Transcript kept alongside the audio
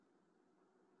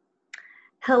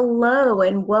Hello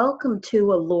and welcome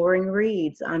to Alluring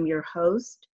Reads. I'm your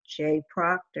host, Jay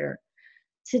Proctor.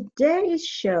 Today's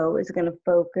show is going to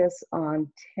focus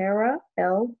on Tara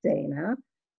L. Dana,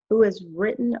 who has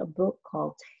written a book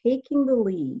called Taking the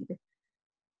Lead.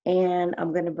 And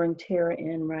I'm going to bring Tara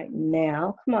in right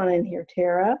now. Come on in here,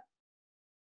 Tara.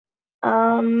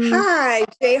 Hi,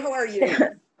 Jay. How are you?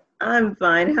 I'm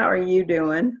fine. How are you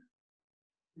doing?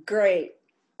 Great.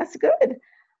 That's good.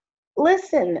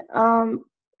 Listen,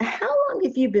 how long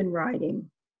have you been writing?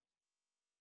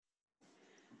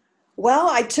 Well,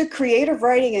 I took creative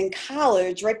writing in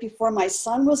college right before my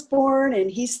son was born,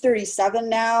 and he's 37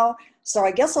 now. So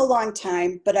I guess a long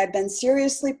time, but I've been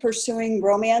seriously pursuing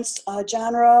romance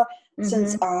genre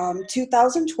since Mm-hmm.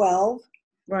 2012.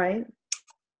 Right.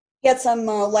 Had some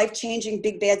life-changing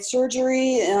big bad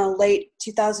surgery in late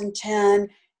 2010,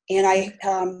 and I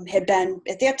had been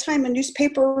at that time a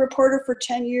newspaper reporter for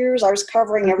 10 years. I was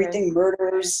covering Okay. everything,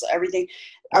 murders, everything.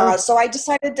 Oh, So I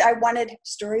decided I wanted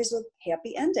stories with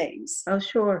happy endings. oh,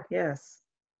 sure. Yes.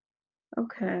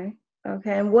 Okay.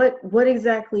 Okay. And what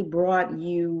exactly brought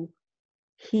you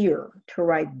here to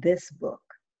write this book?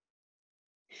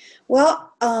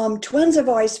 Well, twins have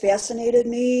always fascinated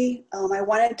me. I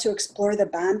wanted to explore the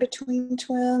bond between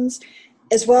twins,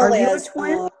 as Are well you a as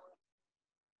twin?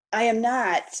 I am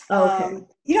not. Okay.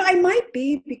 I might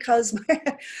be because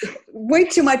way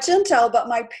too much intel, but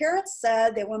my parents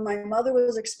said that when my mother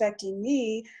was expecting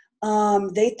me,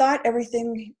 they thought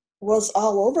everything was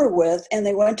all over with, and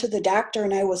they went to the doctor,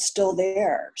 and I was still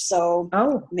there. So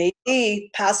Oh.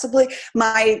 maybe, possibly,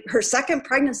 her second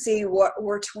pregnancy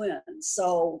were twins.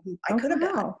 So I Oh, could have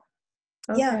been. wow.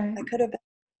 Yeah, Okay. I could have been.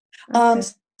 Um,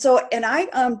 Okay. and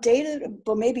I dated,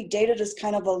 well, maybe dated is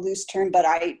kind of a loose term, but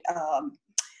I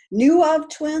knew of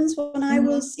twins when I Mm-hmm.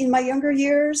 was in my younger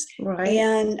years. Right.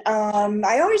 And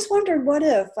I always wondered what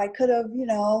if I could have,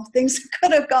 things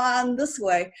could have gone this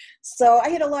way. So I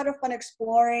had a lot of fun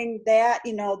exploring that,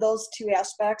 those two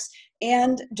aspects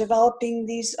and developing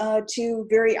these two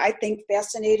very, I think,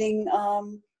 fascinating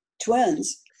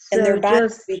twins and So their bond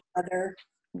just with each other.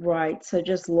 right. So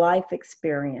just life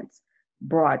experience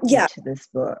brought you Yeah, to this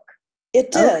book.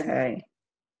 it did. Okay.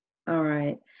 All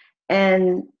right.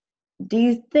 And do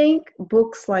you think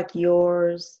books like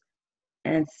yours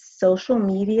and social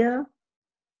media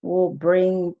will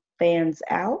bring fans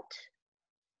out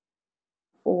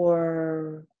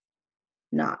or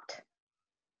not?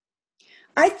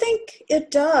 I think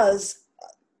it does.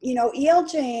 E.L.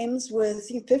 James with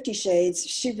 50 Shades,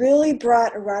 she really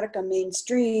brought erotica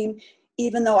mainstream,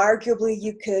 even though arguably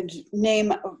you could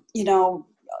name, you know,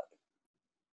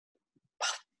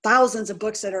 thousands of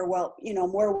books that are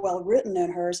more well written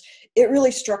than hers. It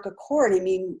really struck a chord. I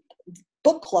mean,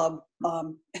 book club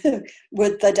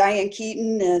with Diane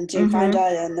Keaton and Jane Fonda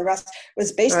Mm-hmm. and the rest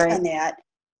was based Right. on that.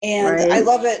 And I Right.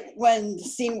 love it when the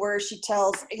scene where she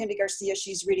tells Andy Garcia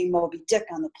she's reading Moby Dick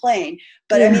on the plane.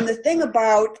 But I Yeah. mean, the thing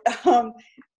about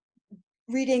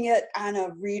reading it on a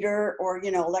reader or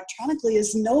electronically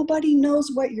is nobody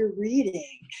knows what you're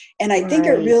reading, and I think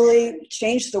it Right. really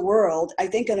changed the world, I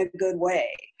think, in a good way.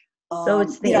 So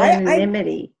it's the I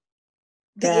anonymity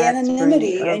the that's bring.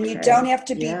 anonymity, and you don't Okay. have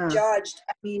to be Yeah. judged.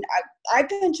 I mean, I've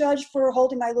been judged for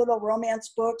holding my little romance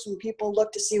books when people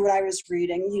look to see what I was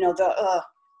reading, the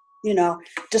you know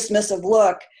dismissive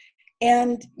look.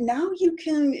 And now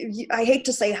I hate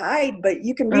to say hide, but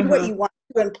you can read what Uh-huh. you want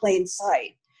to in plain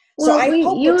sight. So Well, I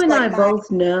hope you books and I like mine.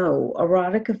 both know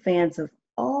erotica fans have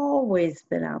always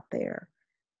been out there.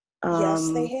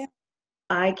 Yes, they Um, have.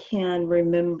 I can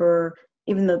remember,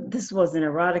 even though this wasn't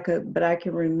erotica, but I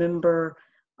can remember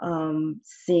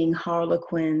seeing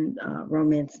Harlequin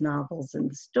romance novels in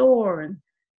the store and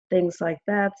things like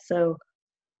that. So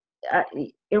uh,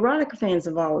 erotica fans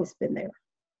have always been there,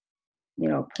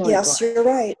 point Yes, blank. you're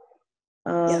right.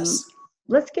 Um, Yes.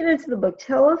 let's get into the book.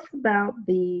 Tell us about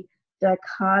the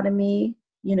dichotomy,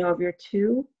 of your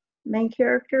two main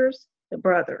characters, the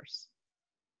brothers.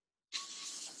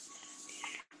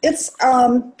 It's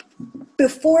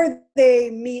before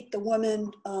they meet the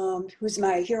woman who's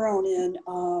my hero in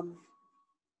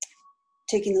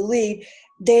Taking the Lead.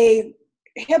 They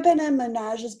have been in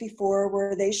menages before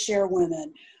where they share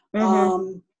women. Mm-hmm.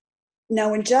 Um,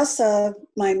 Now, when Jessa,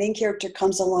 my main character,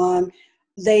 comes along,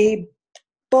 they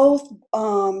both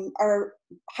are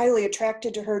highly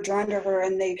attracted to her, drawn to her,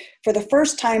 and for the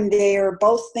first time, they are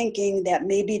both thinking that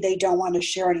maybe they don't want to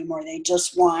share anymore. They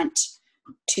just want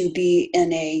to be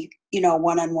in a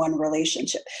one-on-one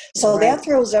relationship. So that Right.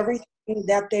 throws everything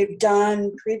that they've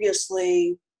done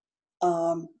previously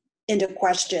um, into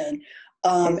question,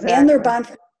 and their Exactly. bond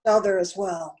for each other as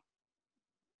well.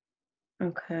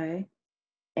 Okay.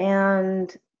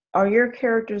 And are your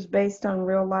characters based on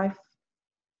real life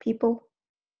people?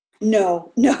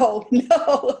 No, no,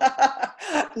 no,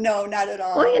 no, not at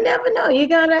Well, all. you never know. You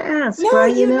gotta ask, No,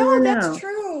 right? You you never know, that's know.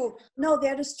 true. No,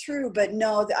 that is true. But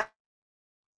no,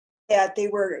 that they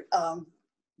were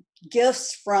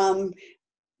gifts from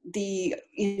the,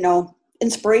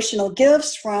 inspirational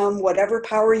gifts from whatever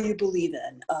power you believe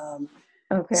in.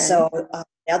 Okay. So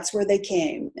that's where they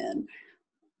came. And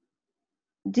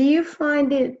Do you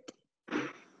find it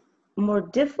more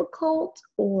difficult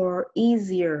or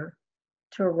easier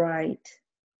to write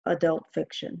adult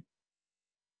fiction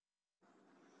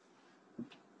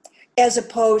as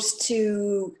opposed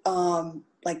to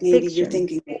like maybe you're fiction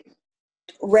thinking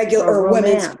regular or or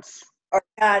women's, romance, or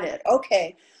got it.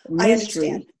 Okay, I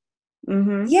understand. mystery?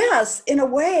 Mm-hmm. Yes, in a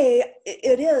way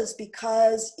it is,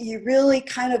 because you really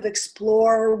kind of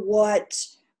explore what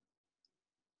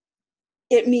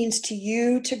it means to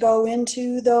you to go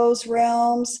into those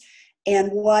realms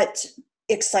and what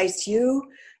excites you,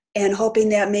 and hoping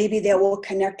that maybe that will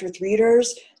connect with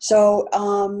readers. So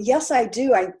yes, I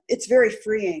do. It's very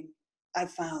freeing, I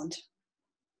found.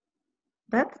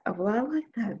 That's well, I like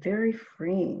that. Very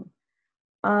freeing.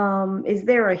 Is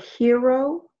there a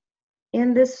hero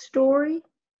in this story?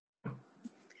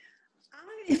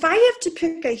 If I have to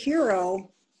pick a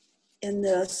hero in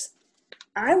this,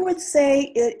 I would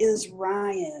say it is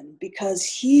Ryan, because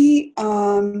he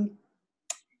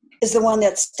is the one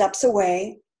that steps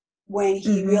away when he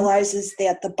Mm-hmm. realizes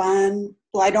that the bond,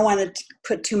 well, I don't want to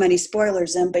put too many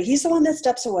spoilers in, but he's the one that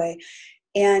steps away,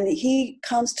 and he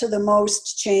comes to the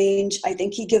most change. I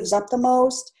think he gives up the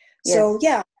most. Yes. So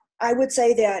yeah, I would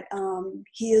say that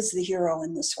he is the hero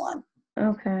in this one.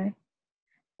 Okay.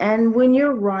 And when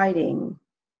you're writing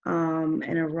an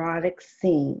erotic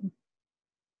scene,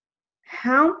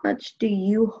 how much do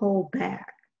you hold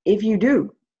back? If you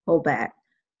do hold back,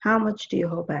 how much do you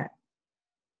hold back?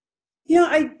 You know,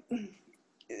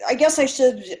 I guess I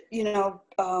should,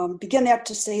 begin that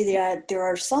to say that there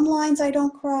are some lines I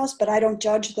don't cross, but I don't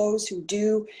judge those who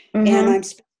do. And Mm-hmm. I'm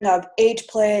speaking of age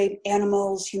play,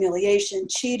 animals, humiliation,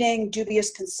 cheating, dubious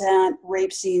consent,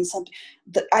 rape scenes. Something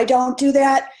I don't do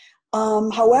that.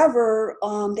 However,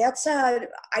 that said,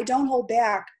 I don't hold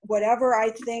back. Whatever I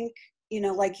think,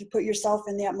 like you put yourself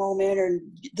in that moment or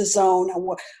the zone,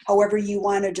 however you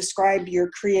want to describe your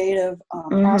creative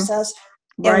Mm-hmm. process.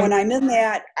 And when Right. I'm in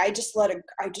that, I just let it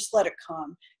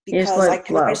come, You just because let I it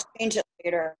can flow. always change it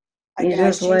later. I You can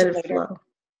always just change let it it later. flow.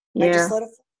 I just Yeah. let it.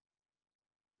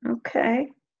 Okay.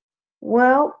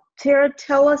 Well, Tara,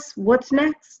 tell us what's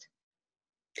next.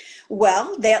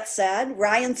 Well, that said,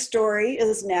 Ryan's story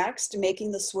is next,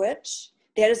 Making the Switch.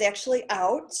 That is actually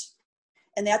out,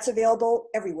 and that's available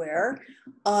everywhere.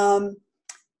 Um,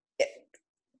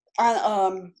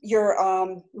 on your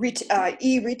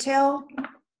e-retail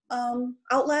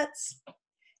outlets.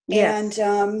 Yes.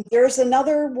 And there's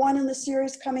another one in the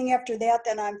series coming after that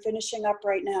I'm finishing up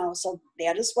right now. So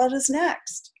that is what is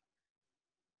next.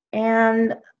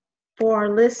 And for our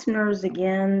listeners,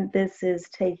 again, this is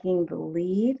Taking the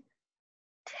Lead, It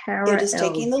Tara is L.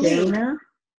 taking the lead. Dana,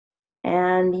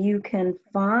 and you can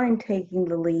find Taking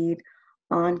the Lead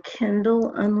on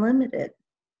Kindle Unlimited.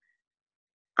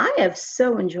 I have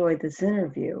so enjoyed this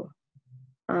interview.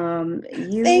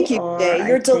 You Thank you, are, Jay. I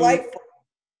You're think, delightful.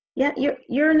 yeah,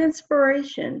 you're an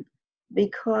inspiration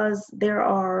because there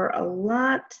are a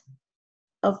lot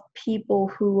of people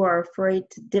who are afraid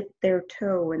to dip their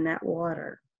toe in that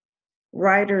water,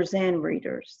 writers and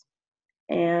readers.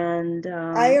 And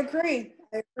I agree.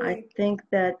 I I agree. think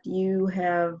that you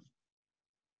have,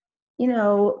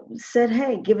 said,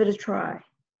 hey, give it a try,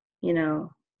 you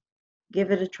know,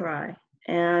 give it a try.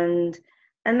 And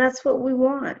and that's what we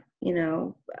want,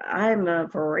 I'm a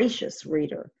voracious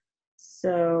reader.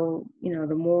 So,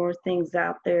 the more things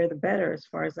out there, the better, as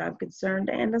far as I'm concerned,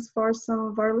 and as far as some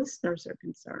of our listeners are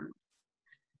concerned.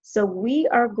 So we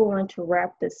are going to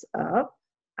wrap this up.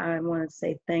 I want to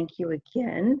say thank you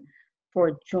again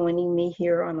for joining me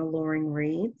here on Alluring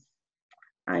Reads.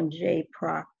 I'm Jay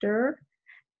Proctor.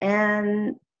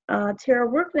 And Tara,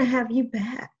 we're going to have you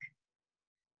back.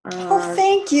 Oh, Uh,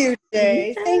 thank you,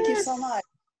 Jay. Thank you so yes. much.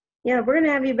 Yeah, we're going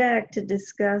to have you back to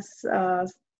discuss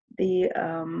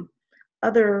the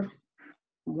other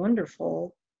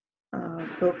wonderful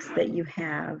books that you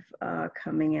have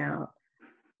coming out.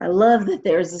 I love that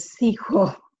there's a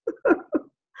sequel.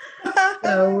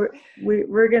 So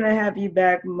we're going to have you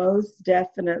back most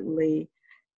definitely.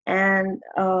 And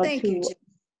Thank you, Jay.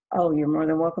 oh, you're more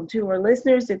than welcome to. Our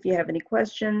listeners, if you have any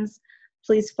questions,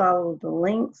 please follow the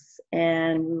links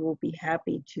and we will be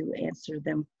happy to answer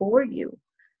them for you.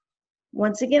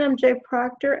 Once again, I'm Jay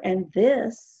Proctor, and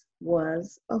this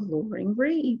was Alluring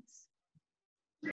Reads.